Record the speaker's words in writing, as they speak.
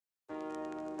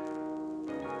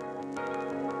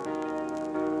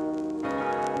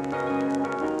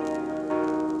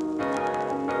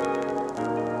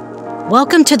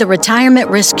Welcome to the Retirement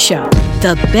Risk Show,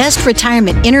 the best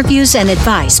retirement interviews and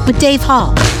advice with Dave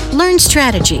Hall. Learn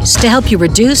strategies to help you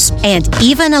reduce and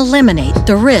even eliminate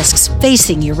the risks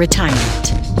facing your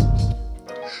retirement.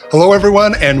 Hello,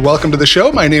 everyone, and welcome to the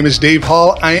show. My name is Dave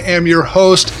Hall. I am your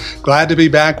host. Glad to be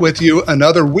back with you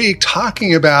another week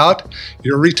talking about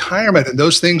your retirement and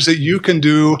those things that you can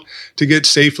do to get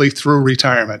safely through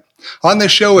retirement. On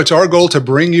this show, it's our goal to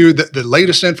bring you the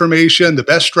latest information, the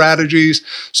best strategies,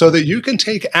 so that you can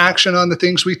take action on the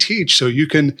things we teach, so you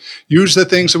can use the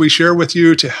things that we share with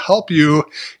you to help you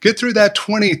get through that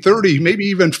 20, 30, maybe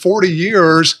even 40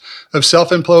 years of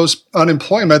self-imposed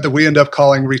unemployment that we end up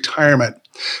calling retirement.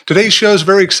 Today's show is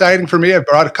very exciting for me. I've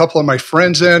brought a couple of my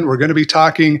friends in. We're going to be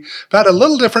talking about a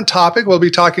little different topic. We'll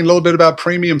be talking a little bit about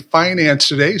premium finance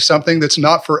today, something that's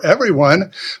not for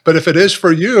everyone. But if it is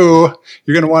for you,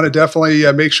 you're going to want to definitely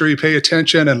make sure you pay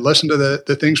attention and listen to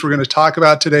the things we're going to talk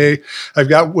about today. I've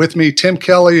got with me Tim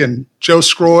Kelly and Joe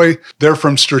Scroy. They're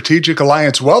from Strategic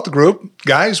Alliance Wealth Group.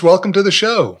 Guys, welcome to the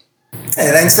show.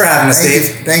 Hey, thanks for having us,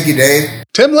 Dave. Thank you, Dave.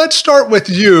 Tim, let's start with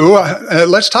you.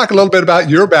 Let's talk a little bit about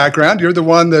your background. You're the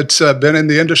one that's been in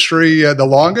the industry the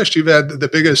longest. You've had the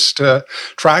biggest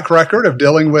track record of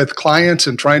dealing with clients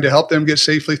and trying to help them get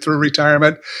safely through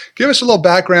retirement. Give us a little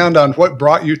background on what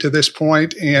brought you to this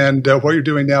point and what you're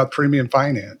doing now with premium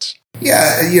finance.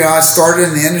 Yeah, I started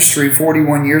in the industry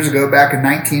 41 years ago, back in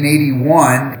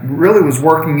 1981. Really was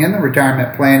working in the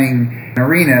retirement planning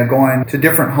arena, going to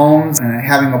different homes and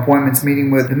having appointments,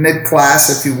 meeting with the mid-class,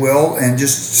 if you will, and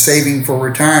just saving for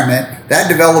retirement. That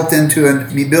developed into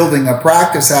me building a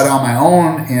practice out on my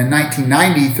own in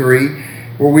 1993,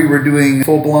 where we were doing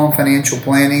full-blown financial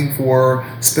planning for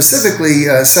specifically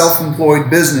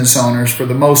self-employed business owners for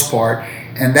the most part.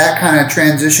 And that kind of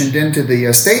transitioned into the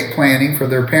estate planning for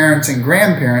their parents and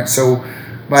grandparents. So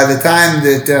by the time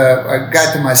that I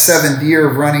got to my 7th year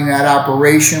of running that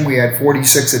operation, we had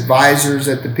 46 advisors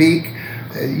at the peak.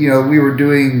 We were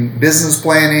doing business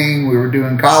planning, we were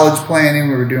doing college planning,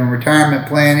 we were doing retirement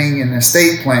planning and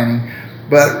estate planning.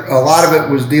 But a lot of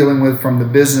it was dealing with from the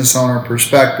business owner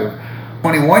perspective.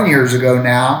 21 years ago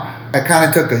now, I kind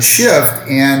of took a shift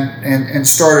and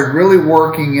started really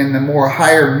working in the more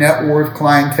higher net worth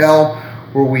clientele,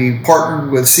 where we partnered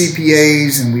with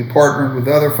CPAs and we partnered with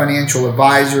other financial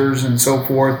advisors and so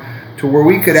forth, to where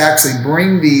we could actually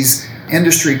bring these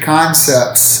industry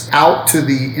concepts out to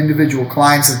the individual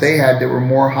clients that they had that were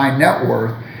more high net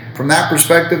worth. From that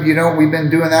perspective, we've been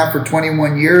doing that for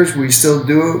 21 years. We still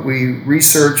do it. We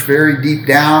research very deep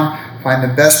down, find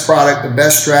the best product, the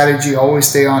best strategy, always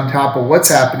stay on top of what's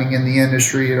happening in the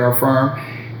industry at our firm.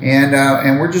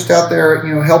 And we're just out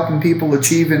there, helping people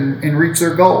achieve and reach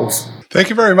their goals. Thank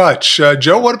you very much.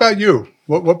 Joe, what about you?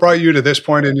 What brought you to this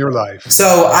point in your life?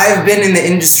 So I've been in the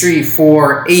industry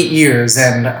for 8 years,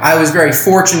 and I was very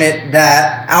fortunate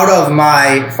that out of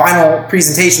my final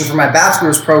presentation for my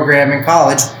bachelor's program in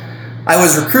college, I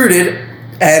was recruited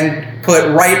and put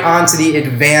right onto the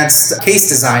advanced case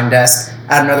design desk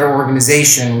at another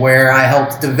organization where I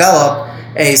helped develop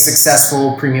a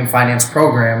successful premium finance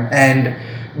program. And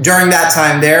during that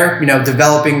time there,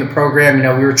 developing the program,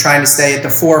 we were trying to stay at the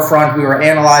forefront. We were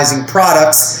analyzing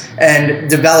products and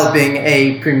developing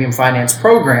a premium finance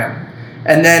program.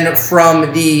 And then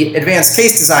from the advanced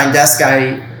case design desk,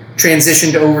 I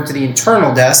transitioned over to the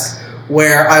internal desk,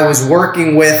 where I was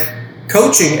working with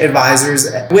coaching advisors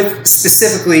with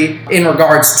specifically in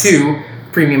regards to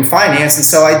premium finance. And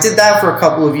so I did that for a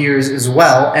couple of years as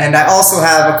well. And I also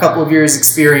have a couple of years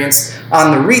experience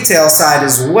on the retail side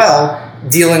as well,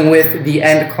 dealing with the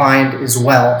end client as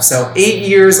well. So 8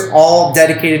 years all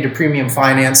dedicated to premium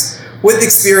finance, with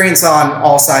experience on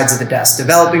all sides of the desk,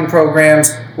 developing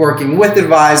programs, working with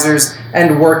advisors,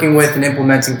 and working with and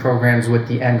implementing programs with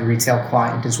the end retail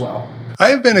client as well. I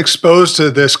have been exposed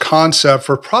to this concept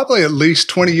for probably at least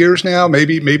 20 years now,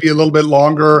 maybe a little bit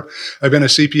longer. I've been a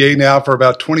CPA now for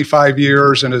about 25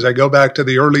 years. And as I go back to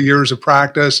the early years of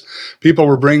practice, people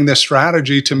were bringing this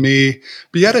strategy to me,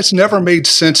 but yet it's never made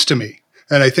sense to me.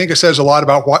 And I think it says a lot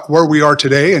about where we are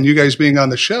today, and you guys being on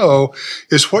the show,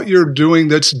 is what you're doing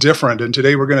that's different. And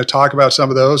today we're going to talk about some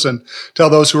of those and tell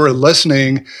those who are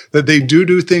listening that they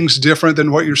do things different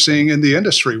than what you're seeing in the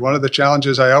industry. One of the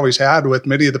challenges I always had with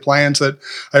many of the plans that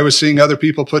I was seeing other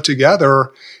people put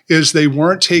together is they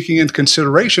weren't taking into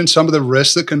consideration some of the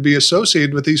risks that can be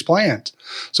associated with these plans.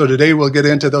 So today we'll get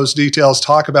into those details,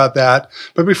 talk about that.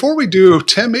 But before we do,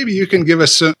 Tim, maybe you can give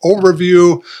us an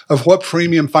overview of what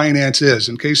premium finance is,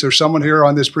 in case there's someone here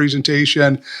on this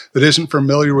presentation that isn't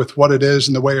familiar with what it is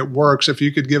and the way it works. If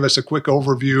you could give us a quick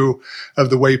overview of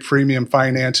the way premium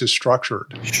finance is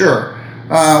structured. Sure.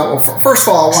 First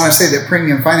of all, I want to say that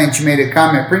premium finance, you made a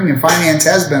comment, premium finance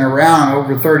has been around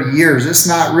over 30 years. It's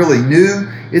not really new.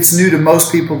 It's new to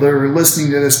most people that are listening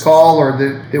to this call or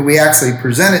that we actually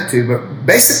present it to. But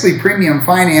basically, premium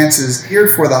finance is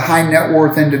geared for the high net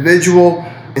worth individual.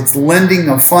 It's lending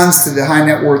of funds to the high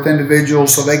net worth individual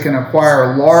so they can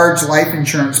acquire large life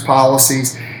insurance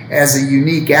policies as a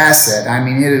unique asset. I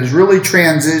mean, it has really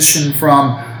transitioned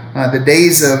from the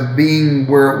days of being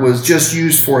where it was just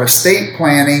used for estate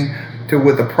planning to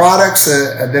with the products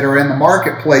that are in the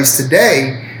marketplace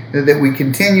today that we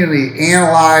continually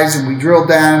analyze and we drill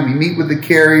down, we meet with the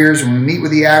carriers and we meet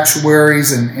with the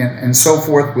actuaries and so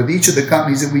forth with each of the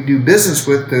companies that we do business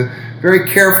with to very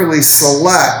carefully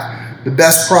select the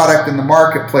best product in the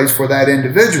marketplace for that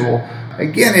individual.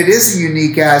 Again, it is a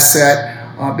unique asset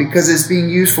because it's being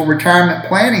used for retirement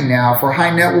planning now for high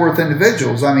net worth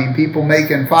individuals. I mean, people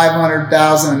making $500,000,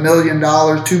 $1 million,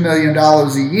 $2 million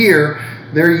a year,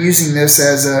 they're using this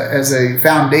as a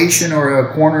foundation or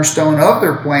a cornerstone of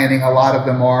their planning, a lot of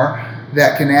them are,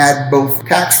 that can add both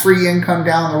tax-free income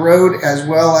down the road as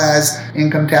well as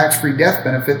income tax-free death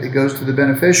benefit that goes to the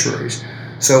beneficiaries.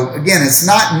 So again, it's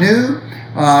not new.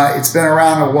 It's been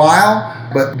around a while,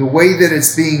 but the way that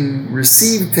it's being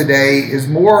received today is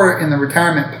more in the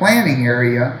retirement planning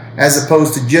area as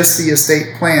opposed to just the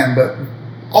estate plan, but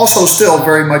also still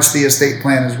very much the estate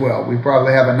plan as well. We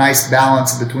probably have a nice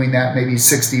balance between that, maybe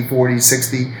 60-40,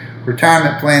 60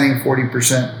 retirement planning,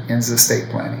 40% in estate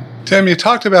planning. Tim, you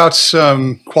talked about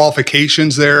some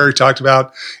qualifications there. You talked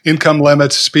about income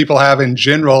limits people have in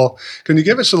general. Can you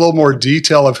give us a little more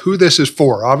detail of who this is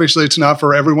for? Obviously, it's not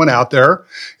for everyone out there.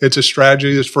 It's a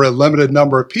strategy that's for a limited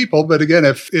number of people. But again,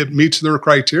 if it meets their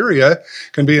criteria, it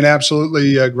can be an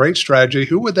absolutely great strategy.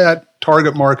 Who would that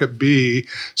target market be,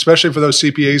 especially for those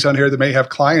CPAs on here that may have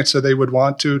clients that they would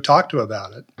want to talk to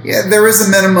about it? Yeah, there is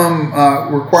a minimum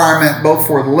requirement both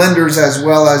for the lenders as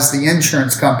well as the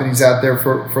insurance companies out there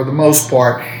for the most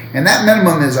part. And that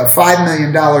minimum is a $5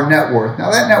 million net worth. Now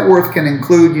that net worth can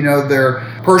include, their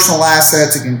personal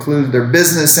assets, it can include their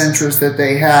business interests that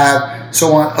they have,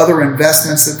 so on, other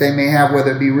investments that they may have,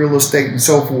 whether it be real estate and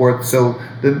so forth. So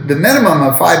the minimum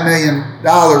of $5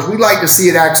 million, we'd like to see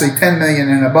it actually $10 million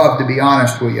and above, to be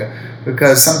honest with you,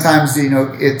 because sometimes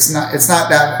it's not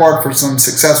that hard for some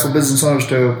successful business owners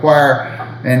to acquire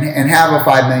and have a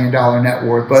 $5 million net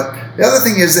worth. But the other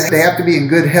thing is that they have to be in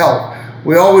good health.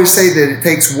 We always say that it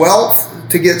takes wealth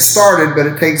to get started, but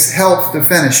it takes health to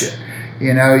finish it.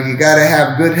 You got to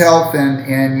have good health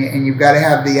and you've got to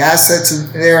have the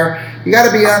assets there. You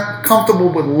got to be comfortable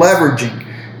with leveraging.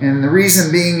 And the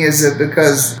reason being is that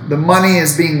because the money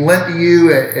is being lent to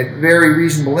you at very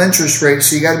reasonable interest rates,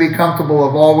 so you got to be comfortable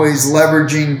of always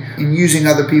leveraging and using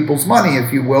other people's money,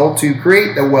 if you will, to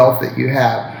create the wealth that you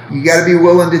have. You got to be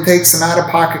willing to take some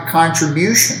out-of-pocket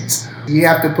contributions. You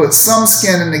have to put some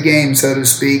skin in the game, so to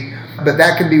speak, but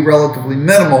that can be relatively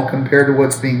minimal compared to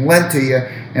what's being lent to you.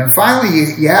 And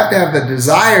finally, you have to have the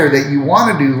desire that you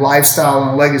want to do lifestyle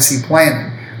and legacy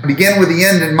planning. Begin with the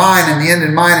end in mind, and the end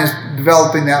in mind is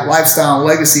developing that lifestyle and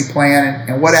legacy plan,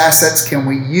 and what assets can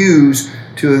we use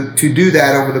to do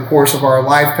that over the course of our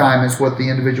lifetime is what the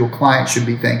individual client should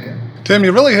be thinking. Tim,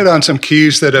 you really hit on some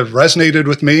keys that have resonated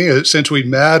with me since we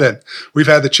met, and we've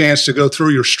had the chance to go through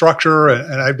your structure,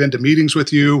 and I've been to meetings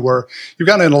with you where you've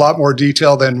gone in a lot more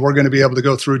detail than we're going to be able to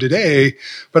go through today.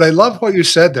 But I love what you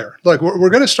said there. Look, we're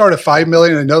going to start at $5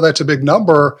 million. I know that's a big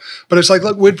number, but it's like,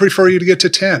 look, we'd prefer you to get to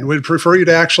 10. We'd prefer you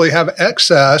to actually have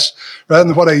excess rather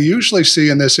than what I usually see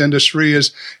in this industry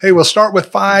is, hey, we'll start with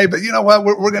 5, but you know what?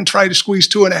 We're going to try to squeeze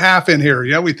 2.5 in here.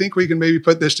 Yeah, we think we can maybe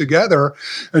put this together.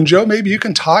 And Joe, maybe you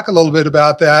can talk a little bit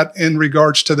about that in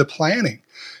regards to the planning.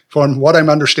 From what I'm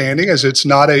understanding is it's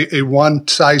not a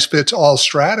one-size-fits-all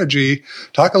strategy.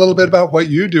 Talk a little bit about what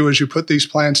you do as you put these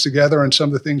plans together and some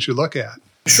of the things you look at.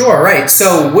 Sure, right.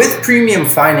 So with premium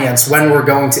finance, when we're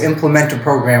going to implement a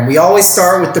program, we always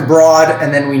start with the broad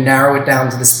and then we narrow it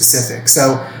down to the specific.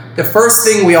 So the first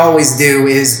thing we always do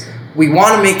is we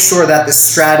want to make sure that the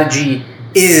strategy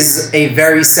is a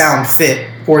very sound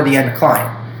fit for the end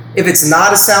client. If it's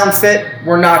not a sound fit,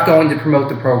 we're not going to promote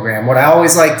the program. What I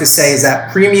always like to say is that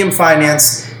premium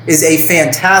finance is a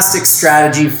fantastic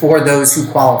strategy for those who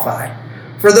qualify.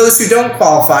 For those who don't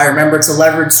qualify, remember it's a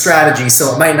leveraged strategy,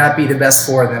 so it might not be the best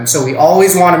for them. So we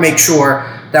always want to make sure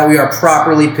that we are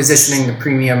properly positioning the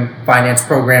premium finance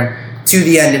program to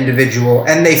the end individual,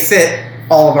 and they fit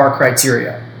all of our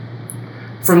criteria.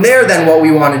 From there, then, what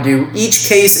we want to do, each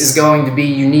case is going to be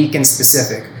unique and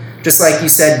specific. Just like you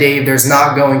said, Dave, there's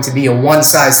not going to be a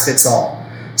one-size-fits-all.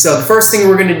 So the first thing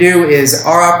we're going to do is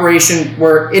our operation,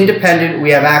 we're independent. We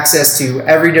have access to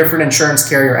every different insurance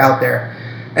carrier out there.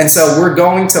 And so we're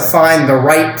going to find the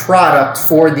right product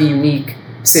for the unique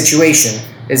situation.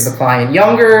 Is the client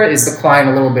younger? Is the client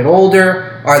a little bit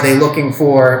older? Are they looking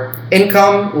for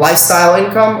income, lifestyle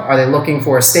income? Are they looking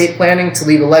for estate planning to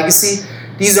leave a legacy?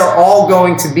 These are all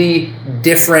going to be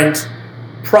different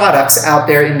products out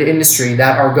there in the industry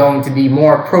that are going to be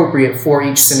more appropriate for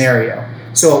each scenario.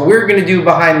 So what we're going to do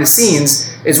behind the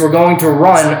scenes is we're going to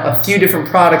run a few different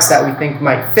products that we think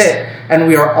might fit, and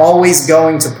we are always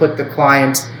going to put the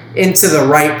client into the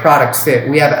right product fit.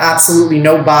 We have absolutely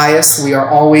no bias. We are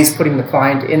always putting the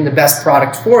client in the best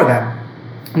product for them.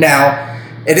 Now,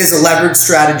 it is a leverage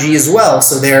strategy as well,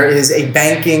 so there is a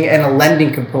banking and a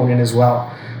lending component as well.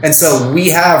 And so we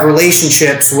have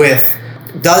relationships with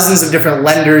dozens of different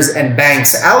lenders and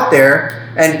banks out there,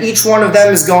 and each one of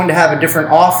them is going to have a different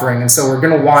offering. And so we're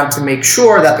going to want to make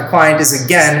sure that the client is,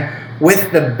 again,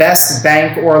 with the best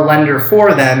bank or lender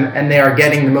for them, and they are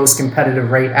getting the most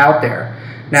competitive rate out there.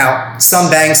 Now,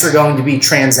 some banks are going to be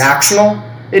transactional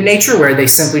in nature, where they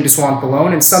simply just want the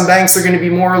loan, and some banks are going to be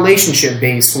more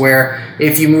relationship-based, where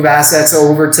if you move assets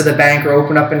over to the bank or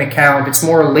open up an account, it's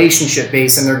more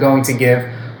relationship-based, and they're going to give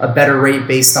a better rate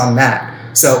based on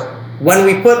that. So when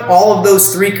we put all of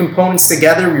those three components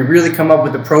together, we really come up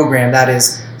with a program that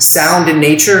is sound in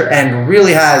nature and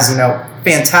really has,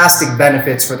 fantastic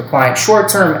benefits for the client,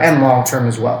 short-term and long-term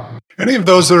as well. Any of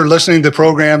those that are listening to the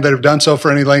program that have done so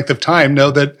for any length of time know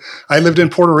that I lived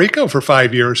in Puerto Rico for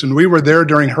 5 years, and we were there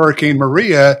during Hurricane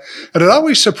Maria. And it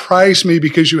always surprised me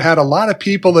because you had a lot of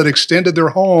people that extended their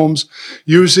homes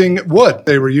using wood.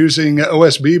 They were using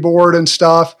OSB board and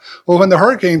stuff. Well, when the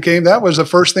hurricane came, that was the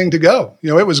first thing to go.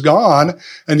 It was gone.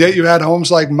 And yet you had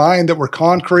homes like mine that were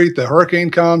concrete. The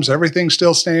hurricane comes, everything's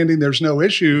still standing. There's no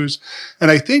issues. And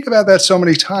I think about that so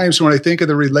many times when I think of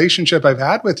the relationship I've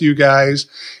had with you guys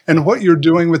and what you're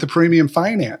doing with the premium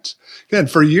finance. Again,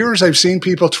 for years, I've seen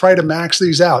people try to max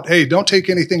these out. Hey, don't take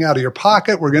anything out of your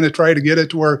pocket. We're going to try to get it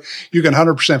to where you can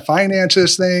 100% finance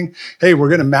this thing. Hey, we're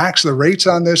going to max the rates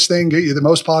on this thing, get you the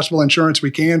most possible insurance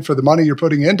we can for the money you're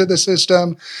putting into the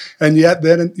system. And yet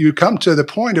then you come to the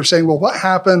point of saying, well, what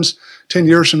happens 10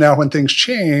 years from now when things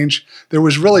change? There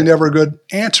was really never a good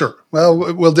answer.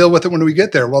 Well, we'll deal with it when we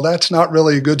get there. Well, that's not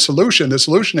really a good solution. The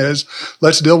solution is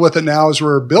let's deal with it now as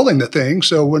we're building the thing.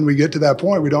 So when we get to that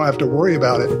point, we don't have to worry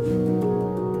about it.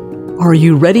 Are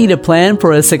you ready to plan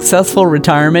for a successful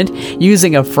retirement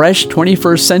using a fresh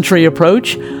 21st century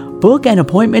approach? Book an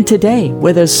appointment today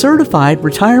with a certified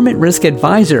retirement risk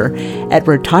advisor at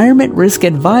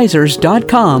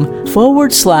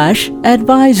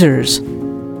retirementriskadvisors.com/advisors.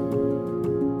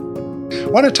 I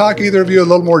want to talk either of you a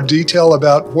little more detail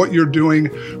about what you're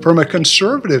doing from a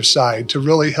conservative side to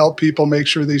really help people make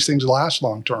sure these things last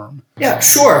long term. Yeah,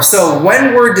 sure. So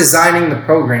when we're designing the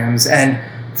programs, and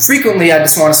frequently I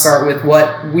just want to start with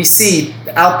what we see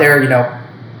out there,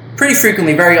 pretty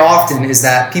frequently, very often, is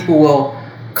that people will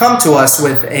come to us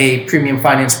with a premium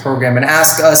finance program and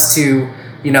ask us to,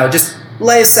 just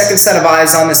lay a second set of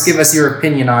eyes on this, give us your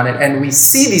opinion on it. And we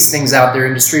see these things out there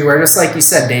in industry where, just like you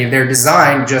said, Dave, they're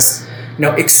designed just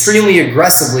extremely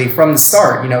aggressively from the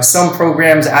start. Some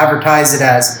programs advertise it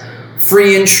as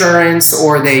free insurance,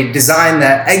 or they design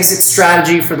the exit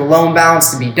strategy for the loan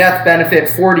balance to be death benefit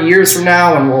 40 years from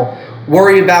now, and we'll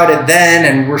worry about it then.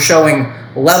 And we're showing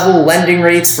level lending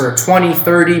rates for 20,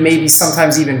 30, maybe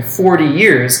sometimes even 40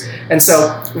 years. And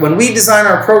so when we design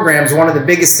our programs, one of the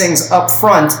biggest things up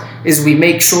front is we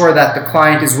make sure that the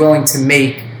client is willing to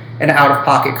make an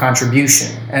out-of-pocket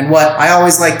contribution. And what I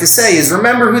always like to say is,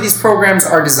 remember who these programs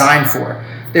are designed for.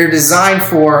 They're designed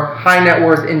for high net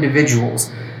worth individuals.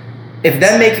 If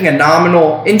them making a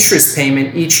nominal interest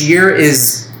payment each year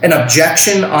is an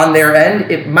objection on their end,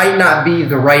 it might not be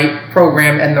the right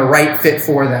program and the right fit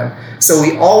for them. So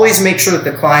we always make sure that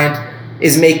the client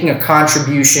is making a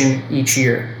contribution each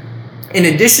year. In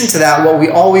addition to that, what we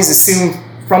always assume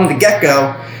from the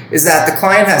get-go is that the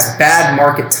client has bad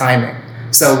market timing.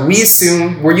 So we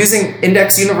assume we're using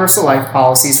index universal life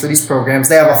policies for these programs.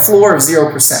 They have a floor of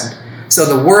 0%. So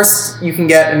the worst you can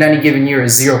get in any given year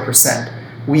is 0%.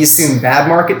 We assume bad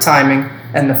market timing,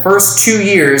 and the first 2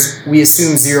 years, we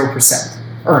assume 0%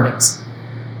 earnings.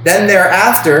 Then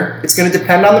thereafter, it's going to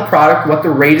depend on the product, what the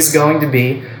rate is going to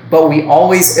be, but we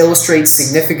always illustrate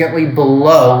significantly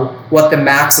below what the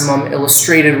maximum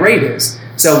illustrated rate is.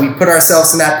 So we put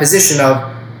ourselves in that position of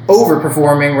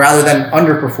overperforming rather than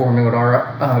underperforming what our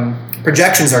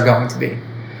projections are going to be.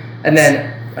 And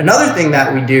then another thing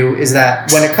that we do is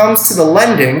that when it comes to the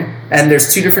lending, and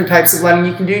there's two different types of lending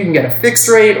you can do. You can get a fixed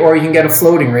rate or you can get a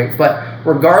floating rate. But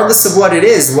regardless of what it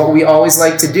is, what we always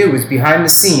like to do is behind the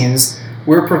scenes,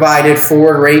 we're provided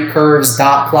forward rate curves,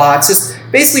 dot plots, just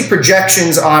basically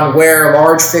projections on where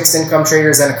large fixed income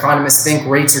traders and economists think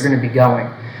rates are going to be going.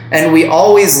 And we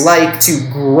always like to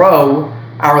grow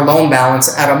our loan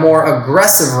balance at a more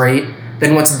aggressive rate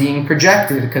than what's being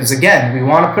projected. Because again, we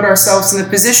want to put ourselves in the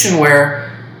position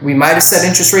where we might have said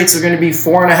interest rates are going to be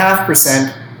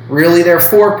 4.5%, really they're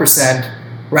 4%,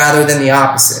 rather than the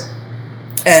opposite.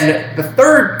 And the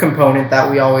third component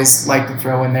that we always like to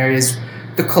throw in there is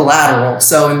the collateral.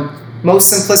 So in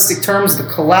most simplistic terms,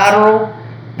 the collateral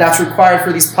that's required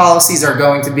for these policies are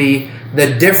going to be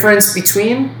the difference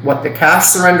between what the cash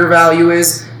surrender value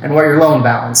is and what your loan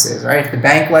balance is, right? If the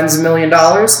bank lends $1 million,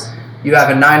 you have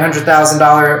a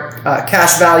 $900,000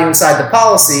 cash value inside the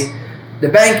policy, the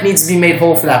bank needs to be made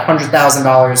whole for that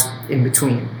 $100,000 in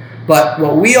between. But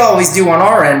what we always do on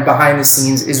our end behind the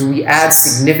scenes is we add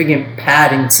significant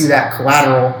padding to that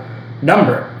collateral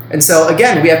number. And so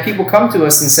again, we have people come to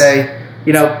us and say,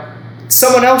 you know,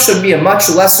 someone else should be a much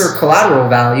lesser collateral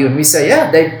value. And we say,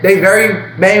 yeah, they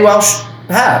very may well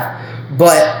have.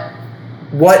 But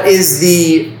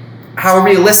how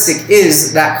realistic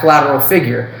is that collateral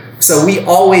figure? So we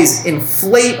always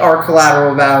inflate our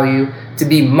collateral value to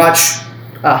be much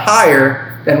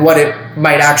higher than what it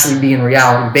might actually be in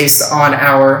reality based on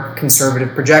our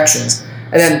conservative projections.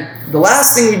 And then the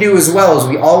last thing we do as well is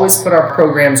we always put our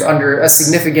programs under a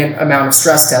significant amount of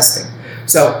stress testing.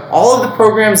 So all of the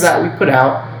programs that we put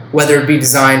out, whether it be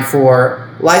designed for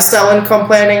lifestyle income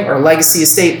planning or legacy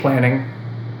estate planning,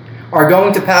 are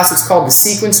going to pass what's called the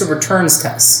sequence of returns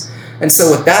tests. And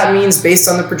so what that means based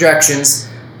on the projections,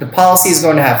 the policy is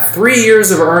going to have 3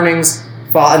 years of earnings,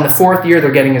 and the fourth year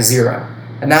they're getting a 0.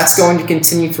 And that's going to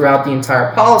continue throughout the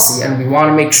entire policy. And we want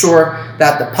to make sure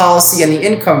that the policy and the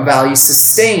income value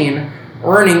sustain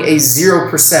earning a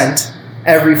 0%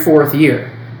 every fourth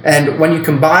year. And when you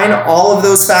combine all of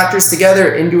those factors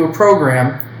together into a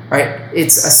program, right,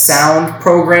 it's a sound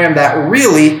program that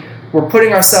really we're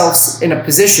putting ourselves in a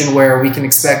position where we can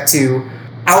expect to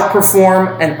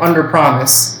outperform and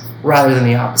underpromise rather than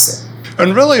the opposite.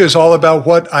 And really is all about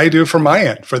what I do from my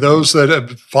end. For those that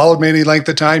have followed me any length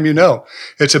of time, you know,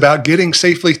 it's about getting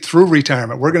safely through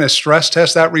retirement. We're going to stress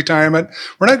test that retirement.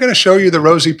 We're not going to show you the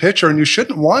rosy picture, and you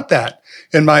shouldn't want that,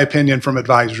 in my opinion, from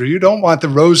advisory. You don't want the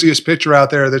rosiest picture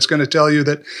out there that's going to tell you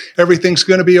that everything's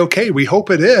going to be okay. We hope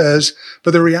it is,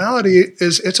 but the reality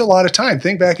is it's a lot of time.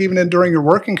 Think back even during your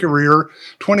working career,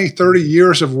 20, 30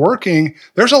 years of working,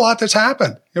 there's a lot that's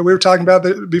happened. You know, we were talking about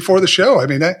that before the show. I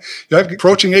mean, I'm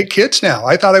approaching 8 kids now.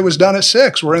 I thought I was done at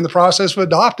 6. We're in the process of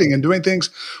adopting and doing things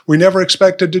we never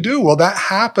expected to do. Well, that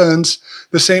happens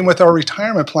the same with our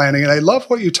retirement planning. And I love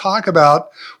what you talk about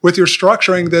with your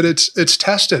structuring, that it's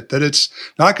tested, that it's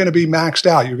not going to be maxed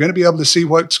out. You're going to be able to see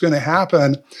what's going to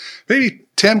happen. Maybe,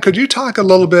 Tim, could you talk a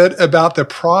little bit about the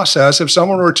process? If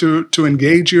someone were to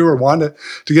engage you or want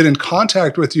to get in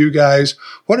contact with you guys,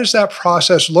 what does that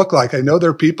process look like? I know there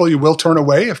are people you will turn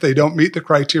away if they don't meet the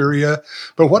criteria,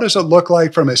 but what does it look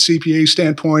like from a CPA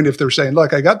standpoint if they're saying,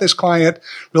 look, I got this client,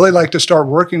 really like to start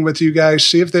working with you guys,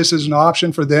 see if this is an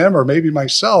option for them or maybe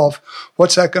myself.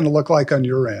 What's that going to look like on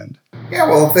your end? Yeah,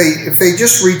 well, if they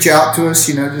just reach out to us,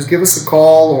 just give us a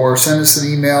call or send us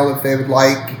an email if they would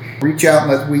like. Reach out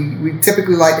and we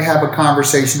typically like to have a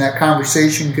conversation. That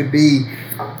conversation could be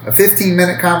a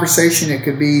 15-minute conversation. It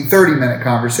could be 30-minute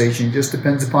conversation. It just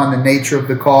depends upon the nature of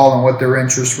the call and what their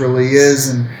interest really is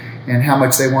and how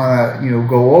much they want to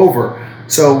go over.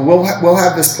 So we'll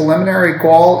have this preliminary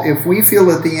call. If we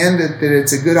feel at the end that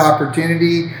it's a good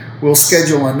opportunity, we'll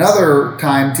schedule another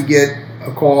time to get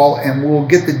a call and we'll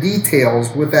get the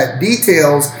details. With that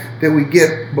details that we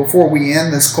get before we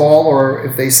end this call, or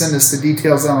if they send us the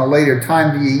details on a later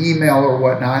time via email or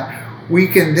whatnot, we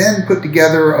can then put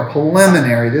together a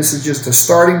preliminary. This is just a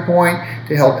starting point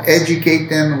to help educate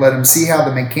them and let them see how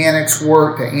the mechanics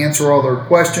work, to answer all their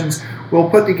questions.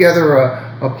 We'll put together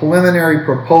a preliminary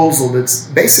proposal that's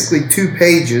basically 2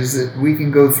 pages that we can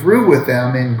go through with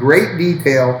them in great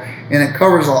detail, and it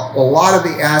covers a lot of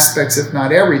the aspects, if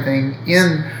not everything,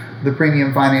 in the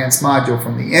premium finance module,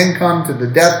 from the income to the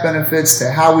death benefits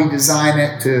to how we design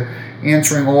it to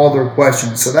answering all their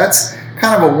questions. So that's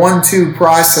kind of a 1-2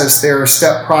 process there, a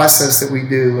step process that we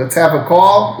do. Let's have a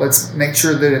call. Let's make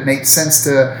sure that it makes sense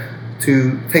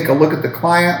to take a look at the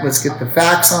client. Let's get the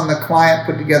facts on the client,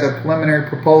 put together a preliminary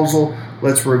proposal.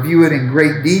 Let's review it in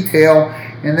great detail.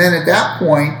 And then at that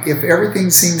point, if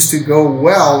everything seems to go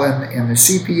well and the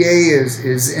CPA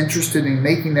is interested in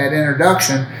making that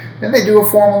introduction, then they do a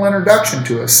formal introduction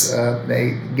to us.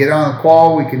 They get on a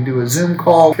call. We can do a Zoom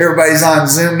call. Everybody's on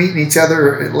Zoom meeting each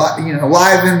other,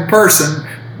 live in person,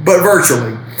 but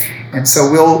virtually. And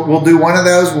so we'll do one of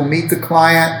those. We'll meet the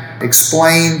client,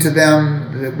 explain to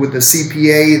them with the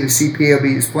CPA. The CPA will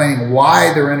be explaining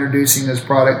why they're introducing this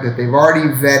product, that they've already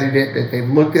vetted it, that they've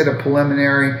looked at a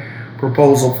preliminary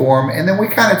proposal form, and then we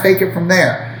kind of take it from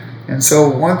there. And so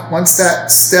once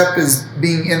that step is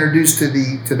being introduced to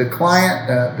the client,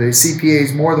 the CPA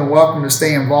is more than welcome to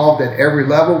stay involved at every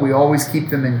level. We always keep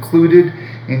them included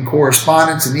in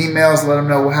correspondence and emails, let them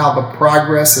know how the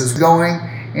progress is going.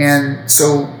 And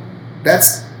so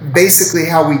that's basically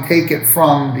how we take it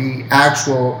from the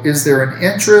actual, is there an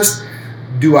interest?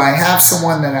 Do I have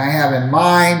someone that I have in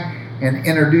mind? And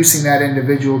introducing that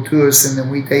individual to us, and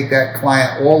then we take that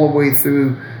client all the way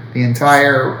through the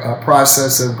entire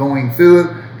process of going through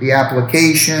the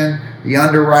application, the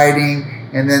underwriting,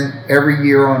 and then every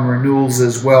year on renewals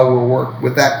as well, we'll work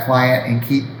with that client and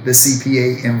keep the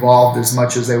CPA involved as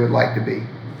much as they would like to be.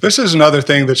 This is another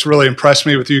thing that's really impressed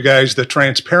me with you guys, the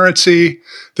transparency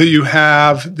that you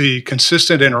have, the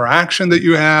consistent interaction that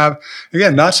you have.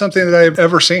 Again, not something that I've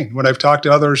ever seen when I've talked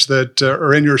to others that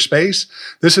are in your space.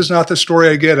 This is not the story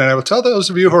I get. And I will tell those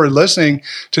of you who are listening,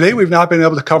 today we've not been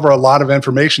able to cover a lot of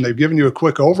information. They've given you a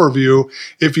quick overview.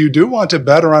 If you do want to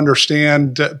better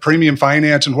understand premium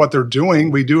finance and what they're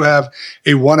doing, we do have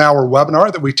a 1-hour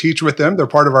webinar that we teach with them. They're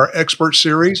part of our expert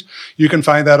series. You can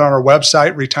find that on our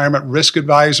website, Retirement Risk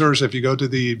Advisors. If you go to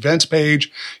the events page,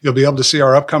 you'll be able to see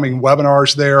our upcoming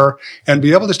webinars there and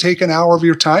be able to take an hour of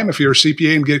your time if you're a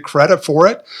CPA and get credit for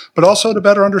it, but also to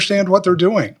better understand what they're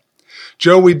doing.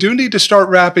 Joe, we do need to start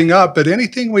wrapping up, but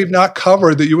anything we've not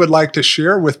covered that you would like to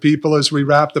share with people as we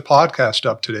wrap the podcast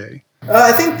up today?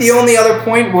 I think the only other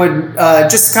point would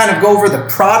just kind of go over the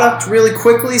product really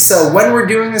quickly. So when we're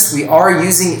doing this, we are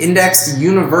using indexed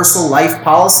universal life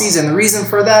policies. And the reason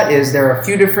for that is there are a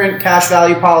few different cash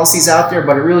value policies out there,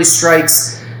 but it really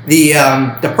strikes the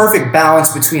perfect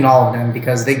balance between all of them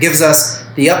because it gives us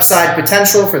the upside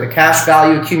potential for the cash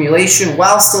value accumulation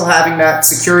while still having that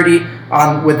security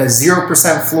with a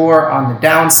 0% floor on the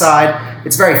downside.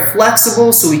 It's very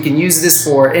flexible, so we can use this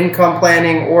for income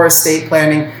planning or estate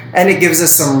planning. And it gives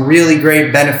us some really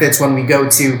great benefits when we go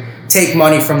to take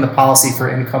money from the policy for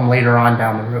income later on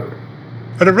down the road.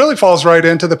 And it really falls right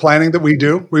into the planning that we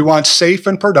do. We want safe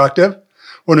and productive.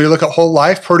 When we look at whole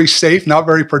life, pretty safe, not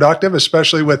very productive,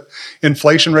 especially with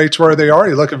inflation rates where they are.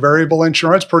 You look at variable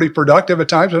insurance, pretty productive at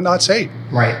times, but not safe.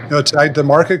 Right. The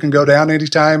market can go down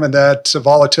anytime, and that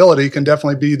volatility can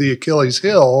definitely be the Achilles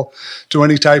heel to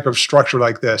any type of structure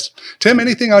like this. Tim,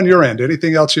 anything on your end?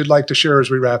 Anything else you'd like to share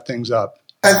as we wrap things up?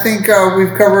 I think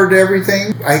we've covered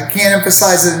everything. I can't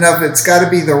emphasize it enough. It's got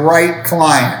to be the right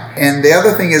client. And the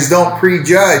other thing is don't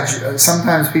prejudge.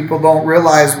 Sometimes people don't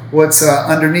realize what's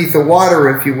underneath the water,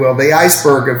 if you will, the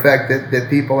iceberg effect that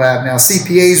people have. Now,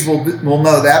 CPAs will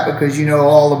know that because you know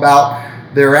all about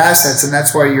their assets, and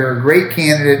that's why you're a great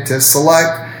candidate to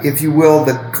select, if you will,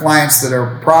 the clients that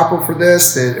are proper for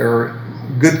this, that are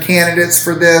good candidates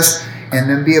for this, and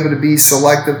then be able to be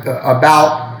selective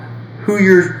about who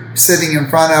you're sitting in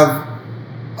front of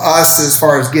us as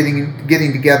far as getting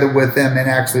together with them and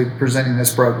actually presenting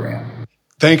this program.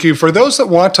 Thank you. For those that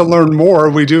want to learn more,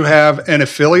 we do have an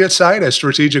affiliate site, a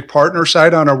strategic partner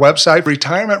site on our website,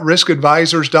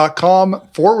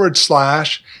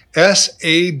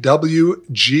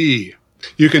 retirementriskadvisors.com/SAWG.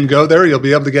 You can go there. You'll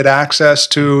be able to get access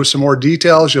to some more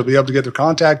details. You'll be able to get their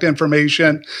contact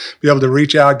information, be able to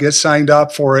reach out, get signed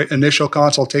up for an initial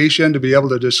consultation to be able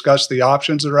to discuss the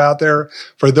options that are out there.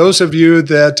 For those of you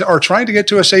that are trying to get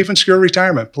to a safe and secure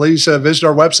retirement, please visit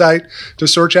our website to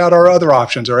search out our other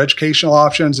options, our educational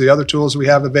options, the other tools we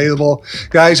have available.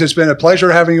 Guys, it's been a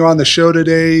pleasure having you on the show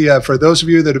today. For those of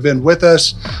you that have been with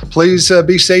us, please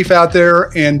be safe out there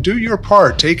and do your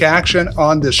part. Take action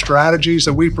on the strategies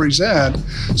that we present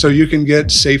so you can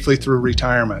get safely through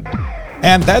retirement.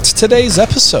 And that's today's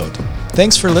episode.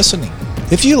 Thanks for listening.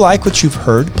 If you like what you've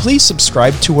heard, please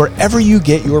subscribe to wherever you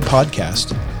get your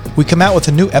podcast. We come out with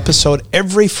a new episode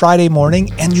every Friday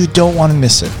morning, and you don't want to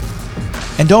miss it.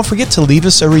 And don't forget to leave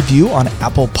us a review on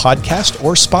Apple Podcast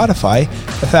or Spotify.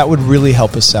 That would really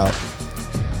help us out.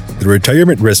 The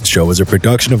Retirement Risk Show is a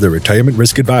production of the Retirement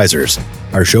Risk Advisors.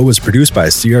 Our show was produced by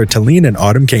C.R. Tallene and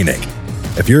Autumn Koenig.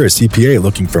 If you're a CPA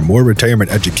looking for more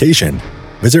retirement education,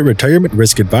 visit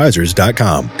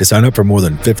retirementriskadvisors.com to sign up for more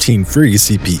than 15 free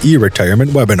CPE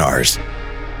retirement webinars.